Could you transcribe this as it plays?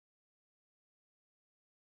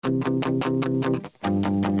It's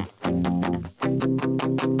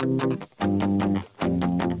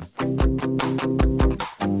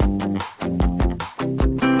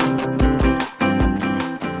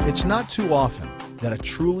not too often that a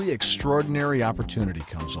truly extraordinary opportunity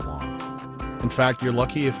comes along. In fact, you're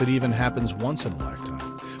lucky if it even happens once in a lifetime.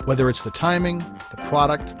 Whether it's the timing, the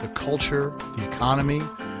product, the culture, the economy,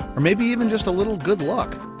 or maybe even just a little good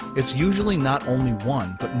luck, it's usually not only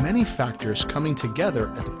one, but many factors coming together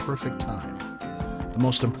at the perfect time. The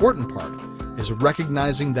most important part is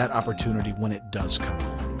recognizing that opportunity when it does come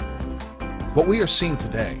along. What we are seeing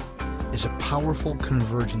today is a powerful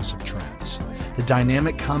convergence of trends. The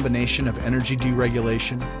dynamic combination of energy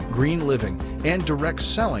deregulation, green living, and direct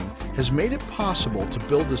selling has made it possible to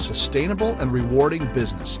build a sustainable and rewarding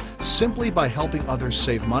business simply by helping others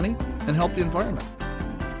save money and help the environment.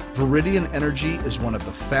 Viridian Energy is one of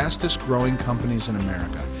the fastest growing companies in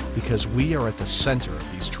America because we are at the center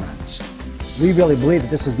of these trends. We really believe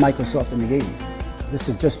that this is Microsoft in the 80s. This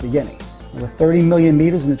is just beginning. With 30 million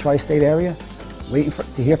meters in the tri-state area, waiting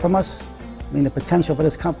to hear from us, I mean, the potential for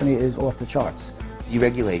this company is off the charts.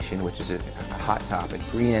 Deregulation, which is a hot topic,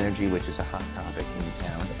 green energy, which is a hot topic in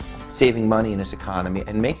town, saving money in this economy,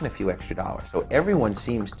 and making a few extra dollars. So everyone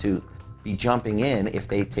seems to be jumping in if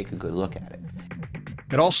they take a good look at it.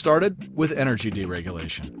 It all started with energy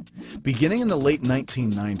deregulation. Beginning in the late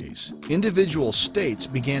 1990s, individual states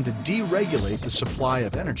began to deregulate the supply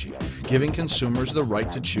of energy, giving consumers the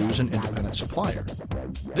right to choose an independent supplier.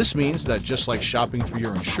 This means that just like shopping for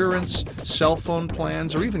your insurance, cell phone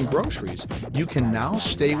plans, or even groceries, you can now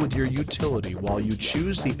stay with your utility while you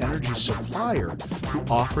choose the energy supplier who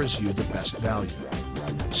offers you the best value.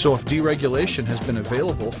 So if deregulation has been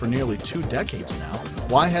available for nearly 2 decades now,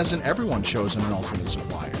 why hasn't everyone chosen an alternate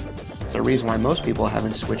supplier? The reason why most people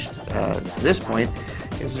haven't switched to this point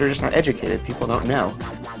is they're just not educated. People don't know.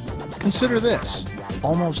 Consider this.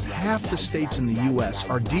 Almost half the states in the U.S.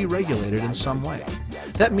 are deregulated in some way.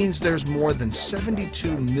 That means there's more than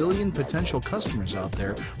 72 million potential customers out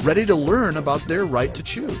there ready to learn about their right to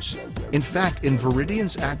choose. In fact, in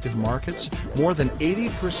Viridian's active markets, more than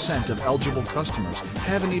 80% of eligible customers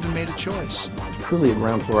haven't even made a choice. It's truly a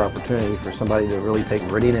ground floor opportunity for somebody to really take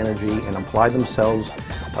Viridian Energy and apply themselves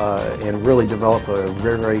and really develop a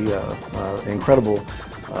very incredible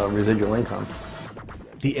residual income.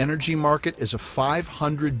 The energy market is a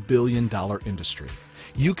 $500 billion industry.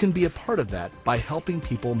 You can be a part of that by helping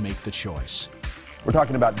people make the choice. We're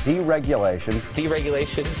talking about deregulation.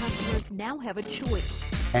 Deregulation. Customers now have a choice.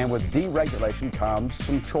 And with deregulation comes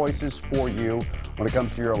some choices for you when it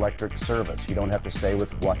comes to your electric service. You don't have to stay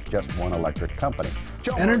with just one electric company.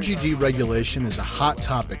 Energy deregulation is a hot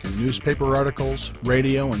topic in newspaper articles,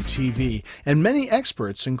 radio, and TV, and many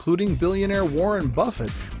experts, including billionaire Warren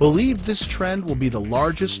Buffett, believe this trend will be the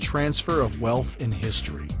largest transfer of wealth in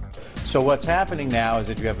history. So what's happening now is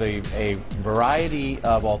that you have a variety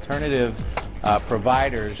of alternative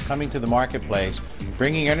providers coming to the marketplace,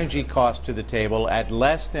 bringing energy costs to the table at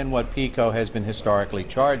less than what PECO has been historically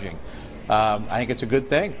charging. I think it's a good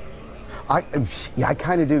thing. I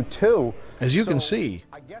kind of do too. As you can see,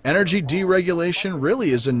 energy deregulation really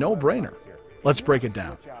is a no-brainer. Let's break it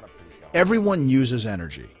down. Everyone uses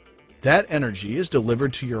energy. That energy is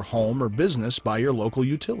delivered to your home or business by your local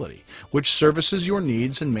utility, which services your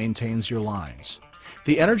needs and maintains your lines.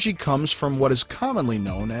 The energy comes from what is commonly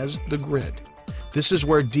known as the grid. This is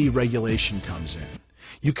where deregulation comes in.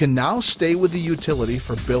 You can now stay with the utility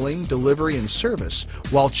for billing, delivery, and service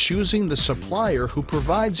while choosing the supplier who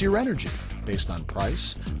provides your energy based on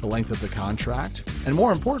price, the length of the contract, and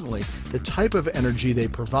more importantly, the type of energy they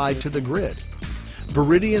provide to the grid.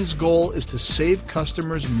 Viridian's goal is to save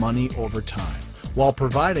customers money over time while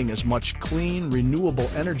providing as much clean, renewable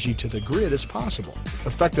energy to the grid as possible,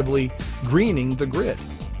 effectively greening the grid.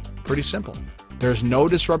 Pretty simple. There's no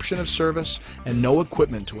disruption of service and no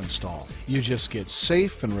equipment to install. You just get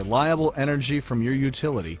safe and reliable energy from your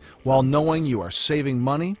utility while knowing you are saving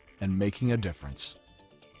money and making a difference.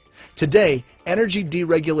 Today, energy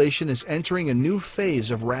deregulation is entering a new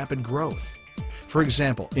phase of rapid growth. For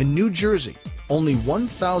example, in New Jersey, only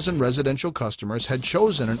 1,000 residential customers had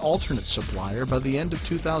chosen an alternate supplier by the end of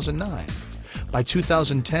 2009. By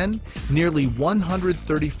 2010, nearly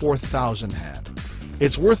 134,000 had.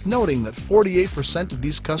 It's worth noting that 48% of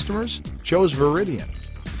these customers chose Viridian.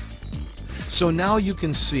 So now you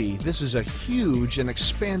can see this is a huge and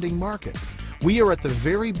expanding market. We are at the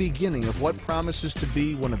very beginning of what promises to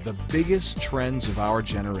be one of the biggest trends of our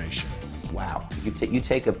generation. Wow. You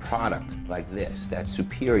take a product like this that's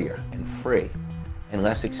superior and free and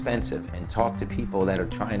less expensive and talk to people that are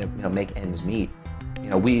trying to make ends meet,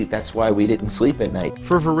 That's why we didn't sleep at night.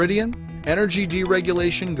 For Veridian, energy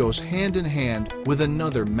deregulation goes hand in hand with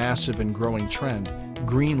another massive and growing trend,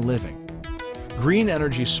 green living. Green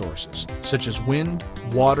energy sources, such as wind,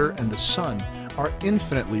 water, and the sun, are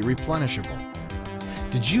infinitely replenishable.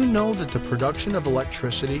 Did you know that the production of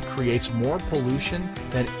electricity creates more pollution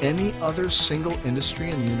than any other single industry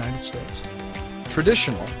in the United States?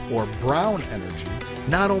 Traditional, or brown energy,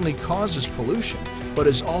 not only causes pollution, but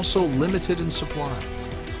is also limited in supply.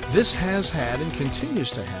 This has had and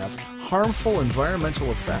continues to have harmful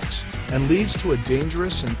environmental effects and leads to a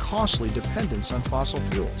dangerous and costly dependence on fossil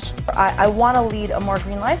fuels. I want to lead a more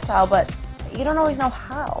green lifestyle, but you don't always know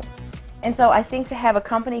how. And so I think to have a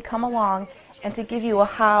company come along and to give you a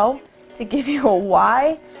how, to give you a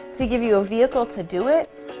why, to give you a vehicle to do it,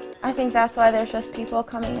 I think that's why there's just people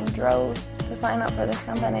coming in droves to sign up for this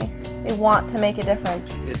company. They want to make a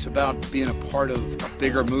difference. It's about being a part of a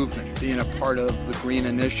bigger movement, being a part of the green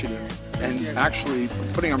initiative, and actually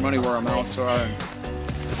putting our money where our mouths are.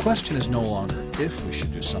 The question is no longer if we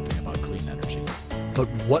should do something about clean energy, but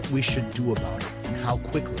what we should do about it and how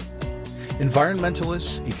quickly.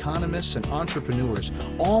 Environmentalists, economists, and entrepreneurs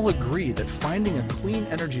all agree that finding a clean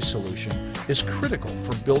energy solution is critical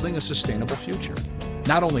for building a sustainable future.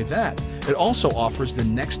 Not only that, it also offers the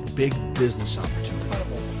next big business opportunity.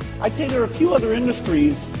 I'd say there are a few other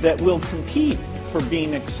industries that will compete for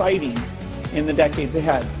being exciting in the decades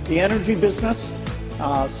ahead. The energy business,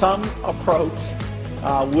 some approach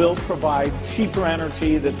will provide cheaper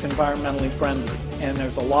energy that's environmentally friendly. And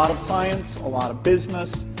there's a lot of science, a lot of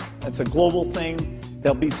business. It's a global thing.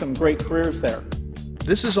 There'll be some great careers there.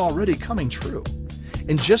 This is already coming true.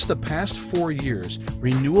 In just the past 4 years,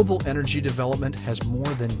 renewable energy development has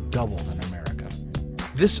more than doubled in America.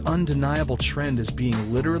 This undeniable trend is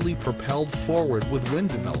being literally propelled forward with wind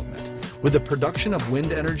development, with the production of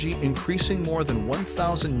wind energy increasing more than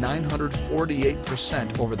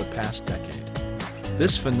 1,948% over the past decade.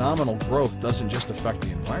 This phenomenal growth doesn't just affect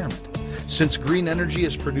the environment. Since green energy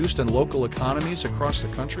is produced in local economies across the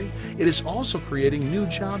country, it is also creating new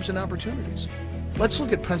jobs and opportunities. Let's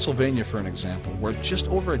look at Pennsylvania for an example, where just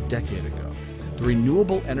over a decade ago, the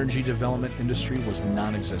renewable energy development industry was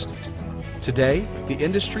non-existent. Today, the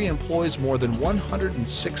industry employs more than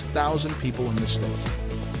 106,000 people in the state.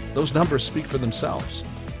 Those numbers speak for themselves.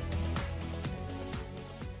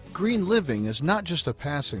 Green living is not just a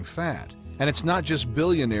passing fad, and it's not just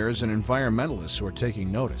billionaires and environmentalists who are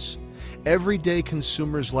taking notice. Everyday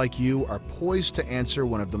consumers like you are poised to answer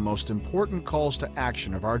one of the most important calls to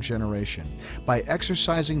action of our generation by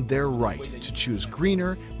exercising their right to choose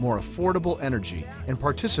greener, more affordable energy and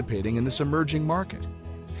participating in this emerging market.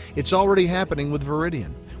 It's already happening with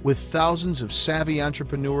Veridian, with thousands of savvy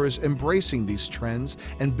entrepreneurs embracing these trends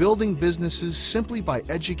and building businesses simply by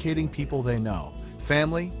educating people they know,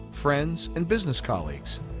 family, friends, and business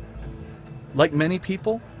colleagues. Like many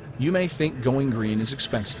people, you may think going green is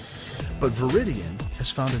expensive, but Veridian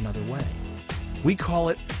has found another way. We call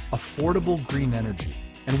it affordable green energy,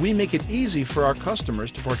 and we make it easy for our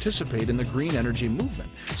customers to participate in the green energy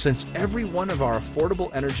movement, since every one of our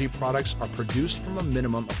affordable energy products are produced from a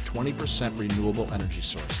minimum of 20% renewable energy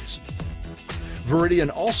sources.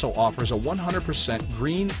 Veridian also offers a 100%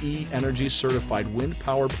 Green E Energy certified wind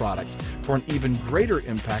power product for an even greater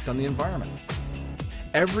impact on the environment.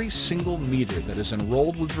 Every single meter that is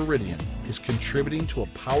enrolled with Veridian is contributing to a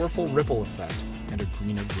powerful ripple effect and a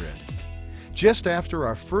greener grid. Just after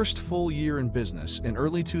our first full year in business in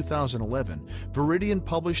early 2011, Veridian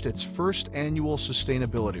published its first annual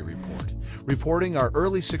sustainability report, reporting our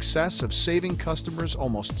early success of saving customers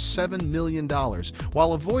almost $7 million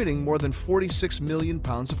while avoiding more than 46 million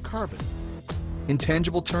pounds of carbon. In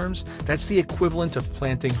tangible terms, that's the equivalent of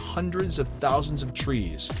planting hundreds of thousands of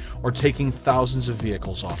trees or taking thousands of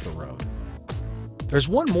vehicles off the road. There's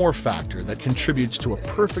one more factor that contributes to a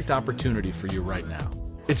perfect opportunity for you right now.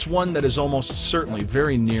 It's one that is almost certainly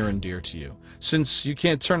very near and dear to you, since you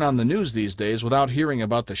can't turn on the news these days without hearing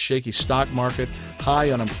about the shaky stock market, high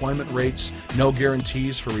unemployment rates, no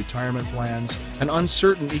guarantees for retirement plans, and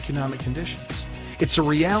uncertain economic conditions. It's a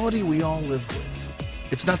reality we all live with.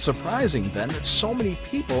 It's not surprising, then, that so many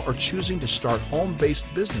people are choosing to start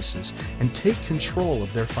home-based businesses and take control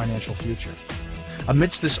of their financial future.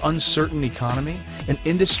 Amidst this uncertain economy, an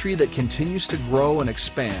industry that continues to grow and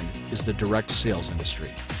expand is the direct sales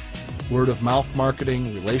industry. Word-of-mouth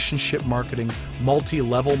marketing, relationship marketing,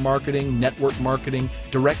 multi-level marketing, network marketing,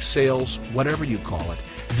 direct sales, whatever you call it,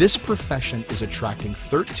 this profession is attracting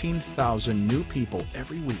 13,000 new people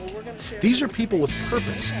every week. These are people with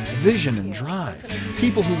purpose, vision, and drive,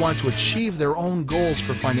 people who want to achieve their own goals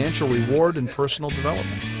for financial reward and personal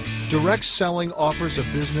development. Direct selling offers a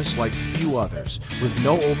business like few others, with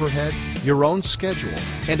no overhead, your own schedule,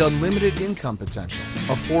 and unlimited income potential,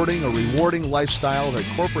 affording a rewarding lifestyle that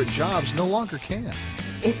corporate jobs no longer can.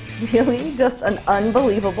 It's really just an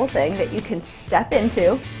unbelievable thing that you can step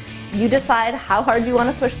into. You decide how hard you want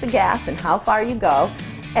to push the gas and how far you go,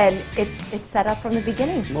 and it's set up from the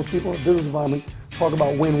beginning. Most people in the business environment talk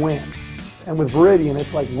about win-win. And with Veridian,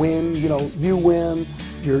 it's like win, you win,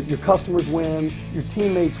 your customers win, your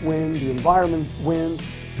teammates win, the environment wins.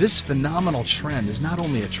 This phenomenal trend is not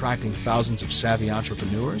only attracting thousands of savvy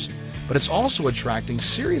entrepreneurs, but it's also attracting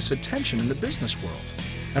serious attention in the business world,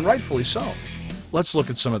 and rightfully so. Let's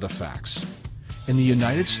look at some of the facts. In the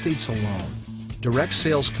United States alone, direct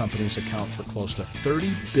sales companies account for close to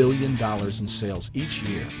 $30 billion in sales each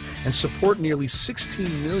year and support nearly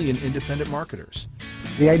 16 million independent marketers.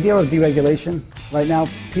 The idea of deregulation, right now,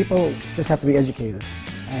 people just have to be educated.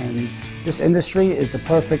 And this industry is the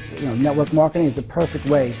perfect, network marketing is the perfect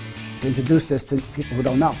way to introduce this to people who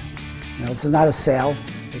don't know. This is not a sale,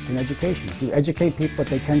 it's an education. If you educate people that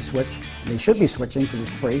they can switch, they should be switching because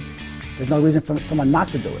it's free, there's no reason for someone not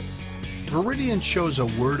to do it. Veridian chose a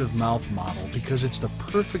word-of-mouth model because it's the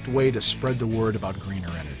perfect way to spread the word about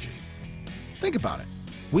greener energy. Think about it.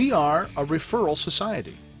 We are a referral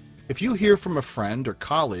society. If you hear from a friend or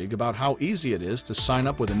colleague about how easy it is to sign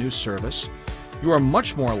up with a new service, you are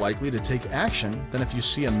much more likely to take action than if you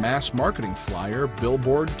see a mass marketing flyer,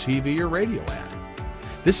 billboard, TV, or radio ad.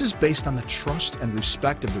 This is based on the trust and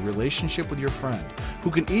respect of the relationship with your friend, who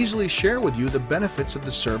can easily share with you the benefits of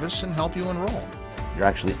the service and help you enroll. You're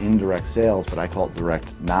actually in direct sales, but I call it direct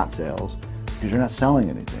not sales, because you're not selling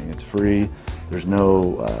anything. It's free, there's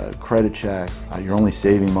no credit checks, you're only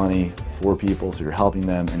saving money for people, so you're helping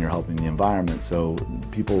them and you're helping the environment, so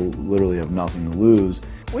people literally have nothing to lose.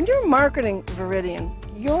 When you're marketing Veridian,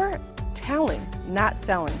 you're telling, not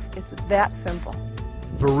selling. It's that simple.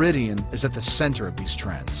 Veridian is at the center of these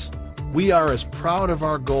trends. We are as proud of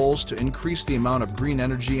our goals to increase the amount of green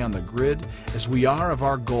energy on the grid as we are of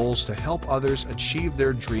our goals to help others achieve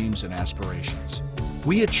their dreams and aspirations.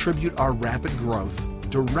 We attribute our rapid growth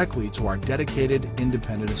directly to our dedicated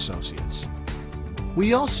independent associates.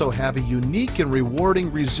 We also have a unique and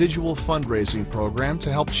rewarding residual fundraising program to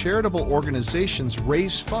help charitable organizations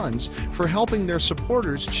raise funds for helping their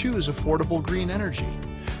supporters choose affordable green energy.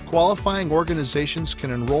 Qualifying organizations can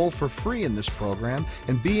enroll for free in this program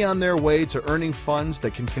and be on their way to earning funds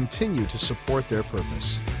that can continue to support their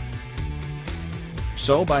purpose.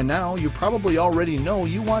 So by now, you probably already know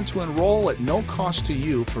you want to enroll at no cost to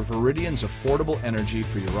you for Veridian's affordable energy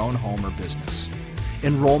for your own home or business.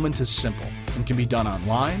 Enrollment is simple and can be done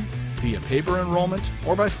online, via paper enrollment,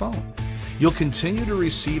 or by phone. You'll continue to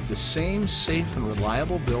receive the same safe and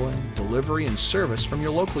reliable billing, delivery, and service from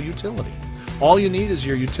your local utility. All you need is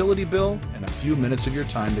your utility bill and a few minutes of your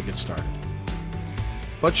time to get started.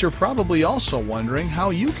 But you're probably also wondering how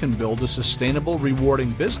you can build a sustainable,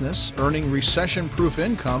 rewarding business, earning recession-proof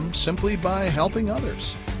income simply by helping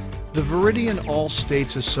others. The Veridian All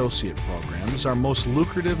States Associate Program is our most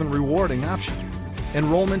lucrative and rewarding option.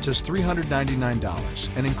 Enrollment is $399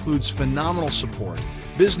 and includes phenomenal support,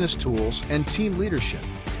 business tools, and team leadership,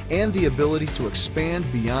 and the ability to expand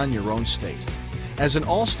beyond your own state. As an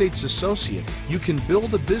All-States Associate, you can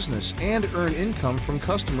build a business and earn income from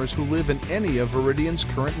customers who live in any of Veridian's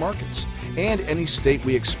current markets, and any state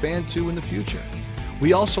we expand to in the future.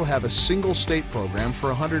 We also have a single state program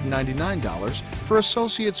for $199 for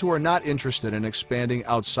associates who are not interested in expanding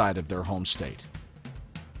outside of their home state.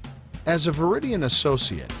 As a Veridian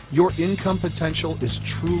associate, your income potential is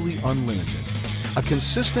truly unlimited. A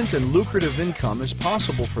consistent and lucrative income is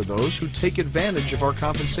possible for those who take advantage of our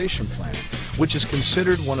compensation plan, which is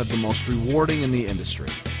considered one of the most rewarding in the industry.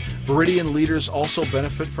 Veridian leaders also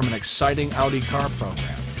benefit from an exciting Audi car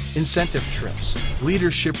program, incentive trips,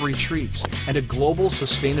 leadership retreats, and a global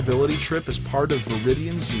sustainability trip as part of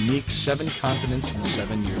Veridian's unique 7 continents in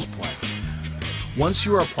 7 years pledge. Once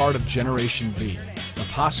you are a part of Generation V, the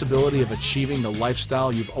possibility of achieving the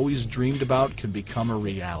lifestyle you've always dreamed about can become a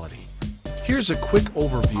reality. Here's a quick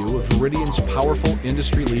overview of Veridian's powerful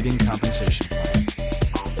industry-leading compensation plan.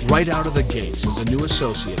 Right out of the gates as a new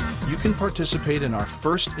associate, you can participate in our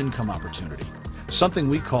first income opportunity, something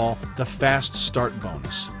we call the Fast Start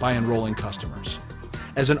Bonus, by enrolling customers.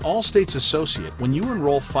 As an All-States associate, when you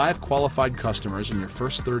enroll 5 qualified customers in your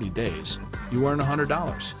first 30 days, you earn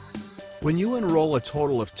 $100. When you enroll a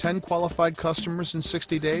total of 10 qualified customers in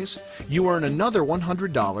 60 days, you earn another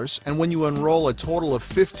 $100, and when you enroll a total of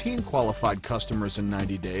 15 qualified customers in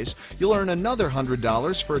 90 days, you'll earn another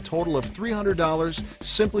 $100 for a total of $300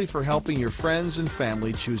 simply for helping your friends and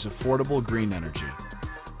family choose affordable green energy.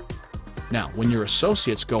 Now, when your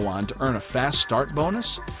associates go on to earn a fast start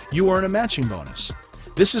bonus, you earn a matching bonus.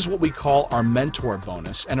 This is what we call our mentor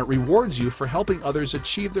bonus, and it rewards you for helping others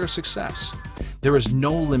achieve their success. There is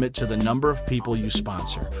no limit to the number of people you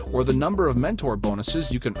sponsor or the number of mentor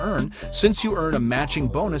bonuses you can earn, since you earn a matching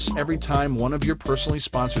bonus every time one of your personally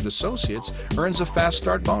sponsored associates earns a fast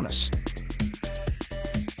start bonus.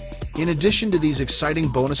 In addition to these exciting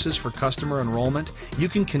bonuses for customer enrollment, you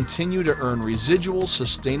can continue to earn residual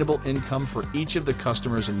sustainable income for each of the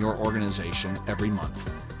customers in your organization every month.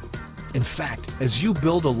 In fact, as you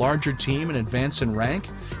build a larger team and advance in rank,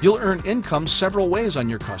 you'll earn income several ways on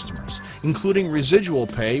your customers, including residual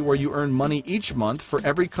pay, where you earn money each month for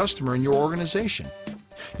every customer in your organization,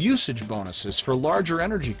 usage bonuses for larger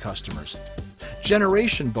energy customers,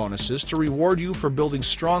 generation bonuses to reward you for building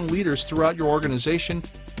strong leaders throughout your organization,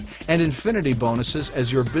 and infinity bonuses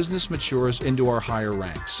as your business matures into our higher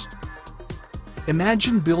ranks.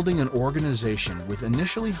 Imagine building an organization with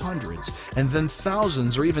initially hundreds and then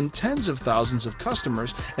thousands or even tens of thousands of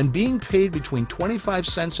customers and being paid between 25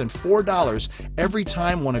 cents and $4 every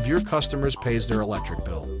time one of your customers pays their electric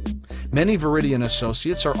bill. Many Veridian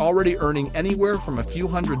associates are already earning anywhere from a few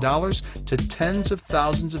 $100s to tens of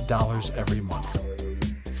thousands of dollars every month.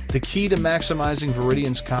 The key to maximizing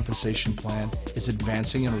Veridian's compensation plan is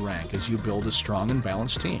advancing in rank as you build a strong and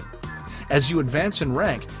balanced team. As you advance in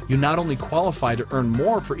rank, you not only qualify to earn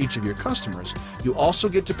more for each of your customers, you also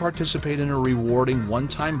get to participate in a rewarding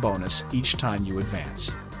one-time bonus each time you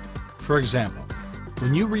advance. For example,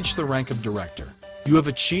 when you reach the rank of director, you have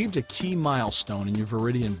achieved a key milestone in your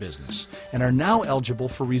Veridian business and are now eligible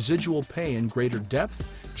for residual pay in greater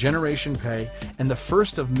depth, generation pay, and the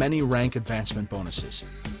first of many rank advancement bonuses.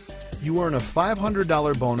 You earn a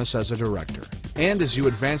 $500 bonus as a director, and as you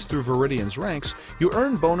advance through Veridian's ranks, you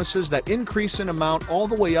earn bonuses that increase in amount all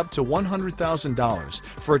the way up to $100,000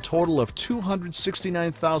 for a total of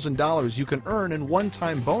 $269,000 you can earn in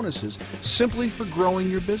one-time bonuses simply for growing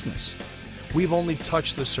your business. We've only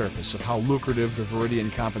touched the surface of how lucrative the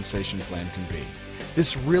Veridian compensation plan can be.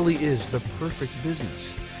 This really is the perfect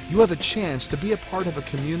business. You have a chance to be a part of a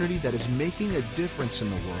community that is making a difference in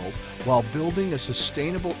the world while building a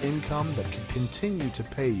sustainable income that can continue to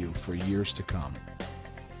pay you for years to come.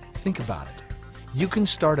 Think about it. You can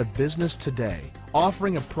start a business today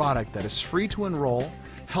offering a product that is free to enroll,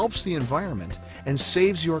 helps the environment, and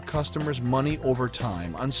saves your customers money over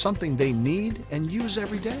time on something they need and use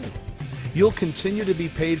every day. You'll continue to be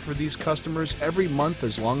paid for these customers every month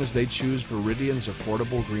as long as they choose Veridian's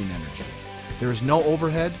affordable green energy. There is no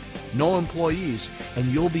overhead, no employees,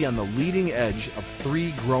 and you'll be on the leading edge of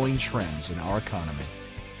 3 growing trends in our economy.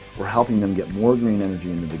 We're helping them get more green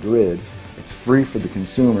energy into the grid. It's free for the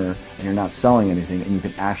consumer, and you're not selling anything, and you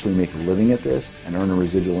can actually make a living at this and earn a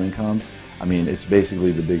residual income. I mean, it's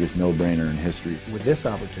basically the biggest no-brainer in history. With this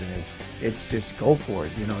opportunity, it's just go for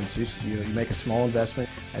it. You know, it's just you make a small investment,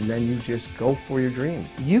 and then you just go for your dream.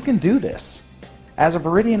 You can do this. As a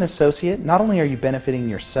Veridian associate, not only are you benefiting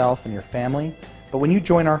yourself and your family, but when you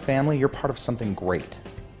join our family, you're part of something great.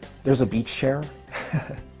 There's a beach chair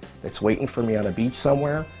that's waiting for me on a beach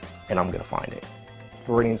somewhere, and I'm going to find it.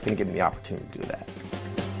 Veridian's going to give me the opportunity to do that.